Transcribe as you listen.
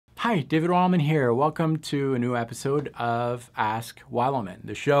Hi, David Wallimann here. Welcome to a new episode of Ask Wallimann,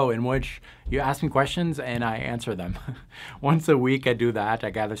 the show in which you ask me questions and I answer them. Once a week I do that.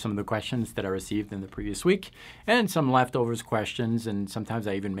 I gather some of the questions that I received in the previous week and some leftovers questions, and sometimes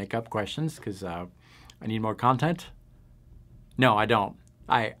I even make up questions because I need more content. No, I don't.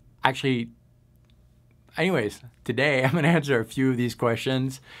 I actually... Anyways, today I'm going to answer a few of these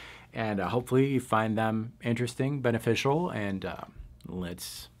questions and hopefully you find them interesting, beneficial, and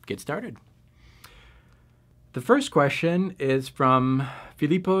let's get started. The first question is from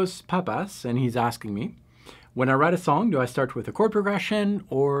Filipos Papas, and he's asking me, when I write a song, do I start with the chord progression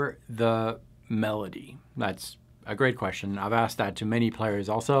or the melody? That's a great question. I've asked that to many players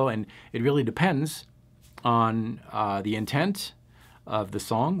also, and it really depends on the intent of the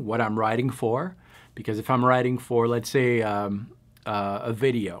song, what I'm writing for. Because if I'm writing for, let's say, a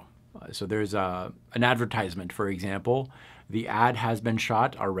video, so there's an advertisement, for example, the ad has been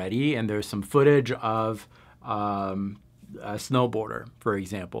shot already, and there's some footage of a snowboarder, for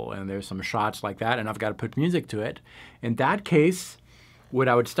example, and there's some shots like that, and I've got to put music to it. In that case, what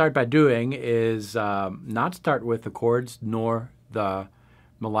I would start by doing is not start with the chords nor the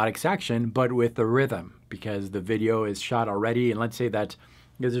melodic section, but with the rhythm, because the video is shot already, and let's say that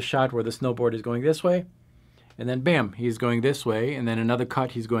there's a shot where the snowboard is going this way, and then bam, he's going this way, and then another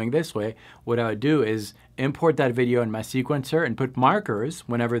cut, he's going this way. What I would do is import that video in my sequencer and put markers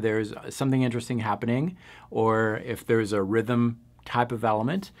whenever there's something interesting happening, or if there's a rhythm type of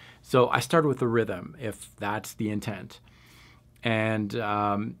element. So I start with the rhythm, if that's the intent. And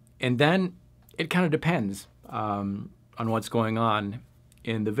then it kind of depends on what's going on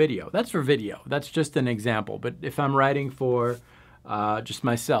in the video. That's for video. That's just an example. But if I'm writing for just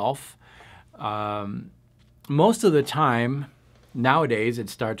myself, most of the time, nowadays, it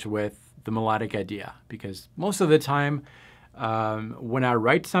starts with the melodic idea, because most of the time, when I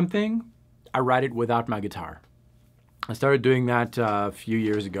write something, I write it without my guitar. I started doing that a few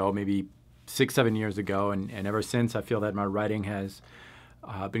years ago, maybe 6-7 years ago, and ever since, I feel that my writing has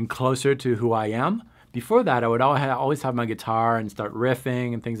been closer to who I am. Before that, I would always have my guitar and start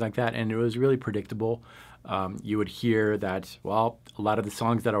riffing and things like that, and it was really predictable. You would hear that, well, a lot of the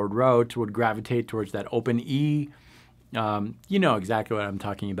songs that I wrote would gravitate towards that open E. You know exactly what I'm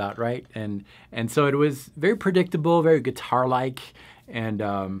talking about, right? And so it was very predictable, very guitar-like, and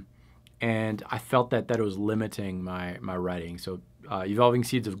I felt that it was limiting my writing. So Evolving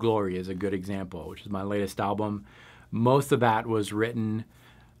Seeds of Glory is a good example, which is my latest album. Most of that was written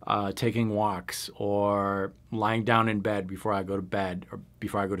taking walks or lying down in bed before I go to bed or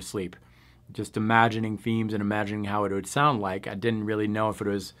before I go to sleep. Just imagining themes and imagining how it would sound like. I didn't really know if it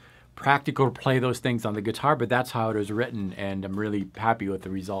was practical to play those things on the guitar, but that's how it was written, and I'm really happy with the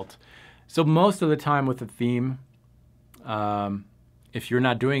result. So most of the time with a theme, if you're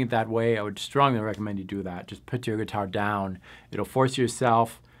not doing it that way, I would strongly recommend you do that. Just put your guitar down. It'll force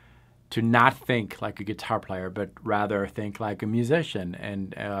yourself to not think like a guitar player, but rather think like a musician,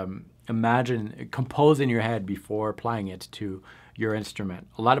 and compose in your head before applying it to your instrument.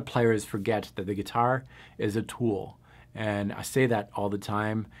 A lot of players forget that the guitar is a tool, and I say that all the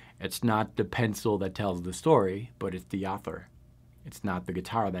time. It's not the pencil that tells the story, but it's the author. It's not the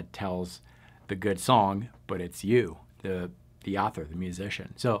guitar that tells the good song, but it's you, the author, the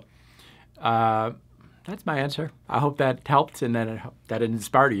musician. So that's my answer. I hope that helped and that it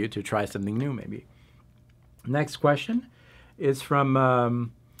inspired you to try something new maybe. Next question is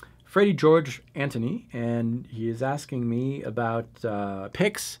from Freddie George Anthony, and he is asking me about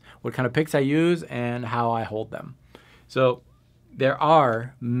picks, what kind of picks I use, and how I hold them. So there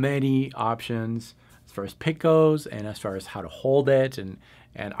are many options as far as pick goes and as far as how to hold it. And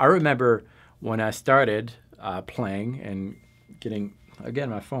I remember when I started playing and getting, again,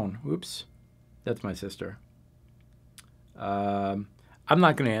 my phone. Oops, that's my sister. I'm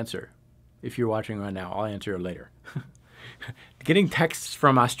not going to answer. If you're watching right now, I'll answer it later. Getting texts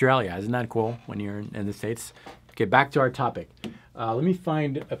from Australia, isn't that cool when you're in the States? Okay, back to our topic. Let me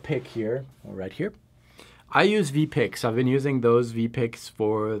find a pick here, right here. I use V-picks. I've been using those V-picks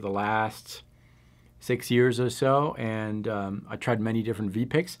for the last 6 years or so, and I tried many different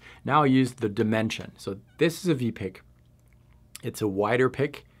V-picks. Now I use the Dimension. So this is a V-pick. It's a wider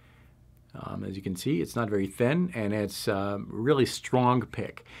pick. As you can see, it's not very thin, and it's a really strong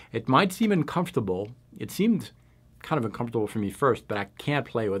pick. It might seem uncomfortable. It seemed kind of uncomfortable for me first, but I can't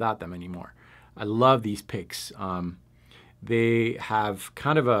play without them anymore. I love these picks. They have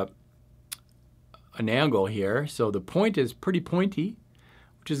kind of an angle here, so the point is pretty pointy,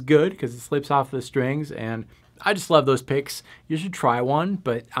 which is good because it slips off the strings, and I just love those picks. You should try one,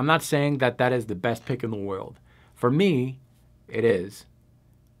 but I'm not saying that that is the best pick in the world. For me, it is.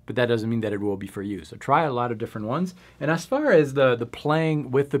 but that doesn't mean that it will be for you. So try a lot of different ones. And as far as the playing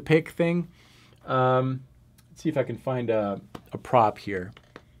with the pick thing, let's see if I can find a prop here.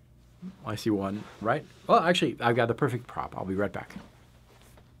 I see one, right? Well, actually, I've got the perfect prop. I'll be right back.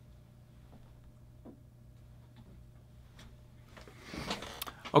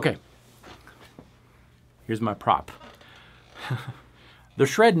 Okay, here's my prop. The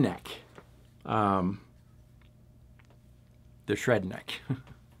shred neck. The shred neck.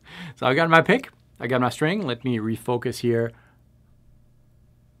 So I got my pick, I got my string. Let me refocus here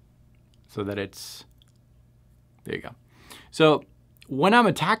so that it's, there you go. So when I'm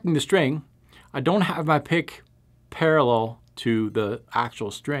attacking the string, I don't have my pick parallel to the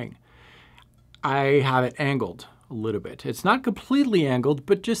actual string. I have it angled a little bit. It's not completely angled,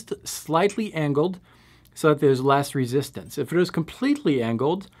 but just slightly angled so that there's less resistance. If it was completely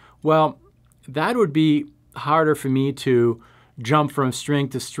angled, well, that would be harder for me to jump from string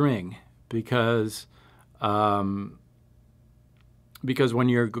to string because when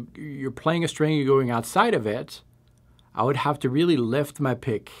you're playing a string, you're going outside of it, I would have to really lift my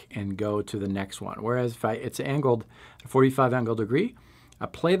pick and go to the next one. Whereas if it's angled at a 45 angle degree, I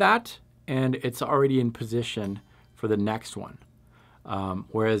play that and it's already in position for the next one.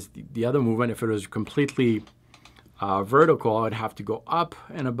 Whereas the other movement, if it was completely vertical, I would have to go up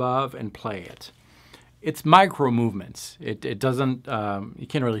and above and play it. It's micro movements. It doesn't, you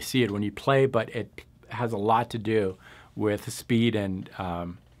can't really see it when you play, but it has a lot to do with speed and,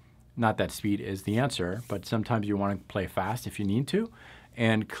 not that speed is the answer, but sometimes you want to play fast if you need to,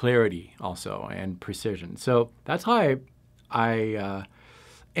 and clarity also, and precision. So that's how I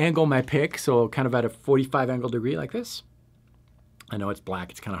angle my pick, so kind of at a 45 angle degree like this. I know it's black,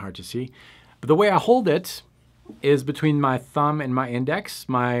 it's kind of hard to see. But the way I hold it is between my thumb and my index.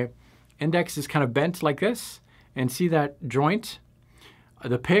 My index is kind of bent like this, and see that joint?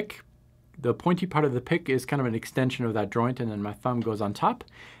 The pick, the pointy part of the pick is kind of an extension of that joint, and then my thumb goes on top.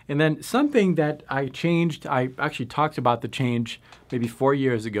 And then something that I changed, I actually talked about the change maybe 4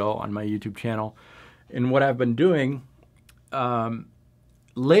 years ago on my YouTube channel. And what I've been doing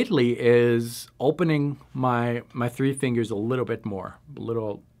lately is opening my three fingers a little bit more, a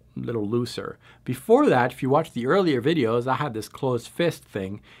little looser. Before that, if you watch the earlier videos, I had this closed fist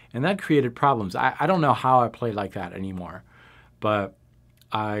thing, and that created problems. I don't know how I play like that anymore, but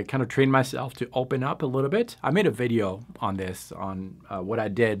I kind of trained myself to open up a little bit. I made a video on this, on what I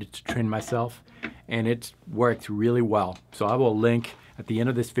did to train myself, and it worked really well. So I will link at the end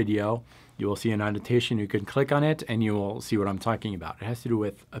of this video. You will see an annotation. You can click on it, and you will see what I'm talking about. It has to do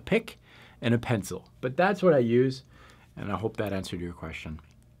with a pick and a pencil. But that's what I use, and I hope that answered your question.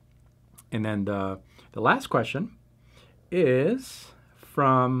 And then the last question is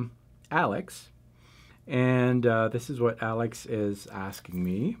from Alex. And this is what Alex is asking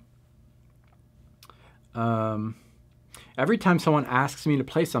me. Every time someone asks me to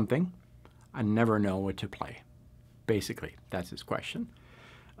play something, I never know what to play. Basically, that's his question.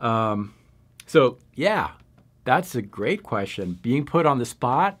 So yeah, that's a great question. Being put on the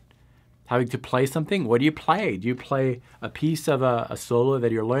spot, having to play something, what do you play? Do you play a piece of a solo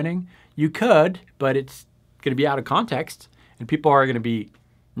that you're learning? You could, but it's going to be out of context, and people are going to be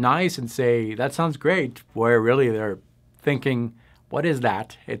nice and say, that sounds great, where really they're thinking, what is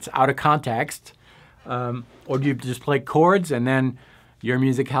that? It's out of context. Or do you just play chords and then your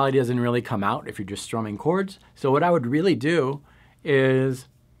musicality doesn't really come out if you're just strumming chords? So what I would really do is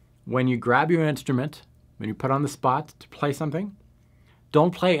when you grab your instrument, when you put on the spot to play something,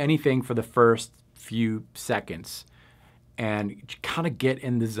 don't play anything for the first few seconds and kind of get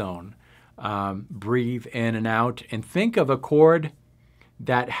in the zone. Breathe in and out and think of a chord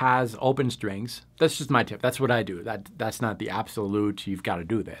that has open strings. That's just my tip. That's what I do. That's not the absolute, you've got to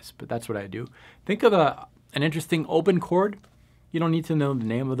do this, but that's what I do. Think of an interesting open chord. You don't need to know the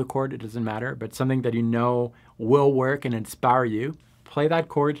name of the chord, it doesn't matter, but something that you know will work and inspire you. Play that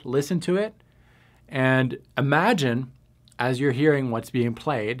chord, listen to it, and imagine as you're hearing what's being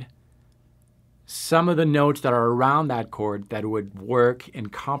played, some of the notes that are around that chord that would work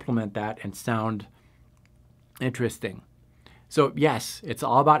and complement that and sound interesting. So yes, it's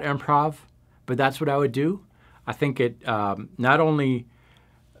all about improv, but that's what I would do. I think it not only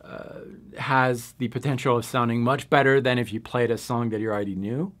has the potential of sounding much better than if you played a song that you already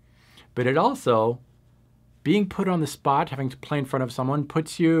knew, but it also, being put on the spot, having to play in front of someone,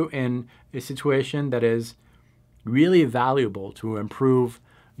 puts you in a situation that is really valuable to improve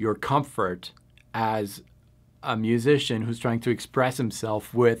your comfort as a musician who's trying to express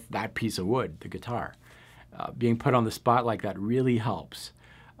himself with that piece of wood, the guitar. Being put on the spot like that really helps.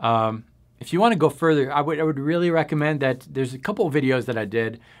 If you want to go further, I would really recommend that there's a couple of videos that I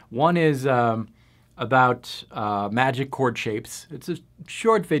did. One is about magic chord shapes. It's a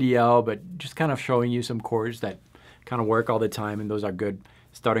short video, but just kind of showing you some chords that kind of work all the time, and those are good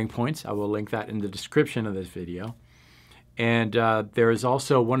starting points. I will link that in the description of this video. And there is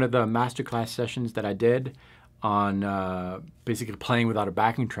also one of the masterclass sessions that I did on basically playing without a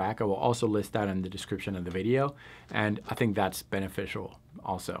backing track. I will also list that in the description of the video, and I think that's beneficial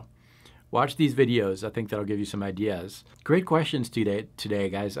also. Watch these videos. I think that'll give you some ideas. Great questions today,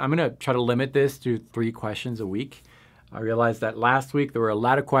 guys. I'm gonna try to limit this to 3 questions a week. I realized that last week there were a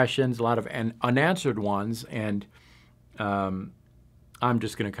lot of questions, a lot of unanswered ones, and I'm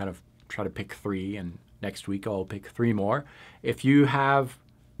just gonna kind of try to pick 3, and next week I'll pick 3 more. If you have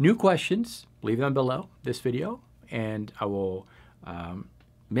new questions, leave them below this video, and I will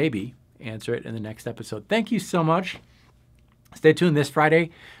maybe answer it in the next episode. Thank you so much. Stay tuned. This Friday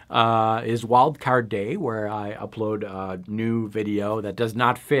is Wildcard Day, where I upload a new video that does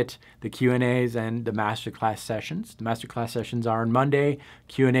not fit the Q&As and the masterclass sessions. The masterclass sessions are on Monday,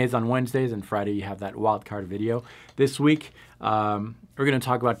 Q&As on Wednesdays, and Friday you have that wildcard video. This week we're going to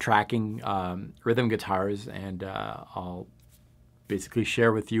talk about tracking rhythm guitars, and I'll basically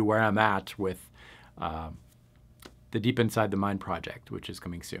share with you where I'm at with the Deep Inside the Mind project, which is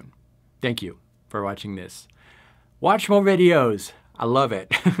coming soon. Thank you for watching this. Watch more videos. I love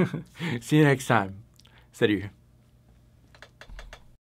it. See you next time. Salut.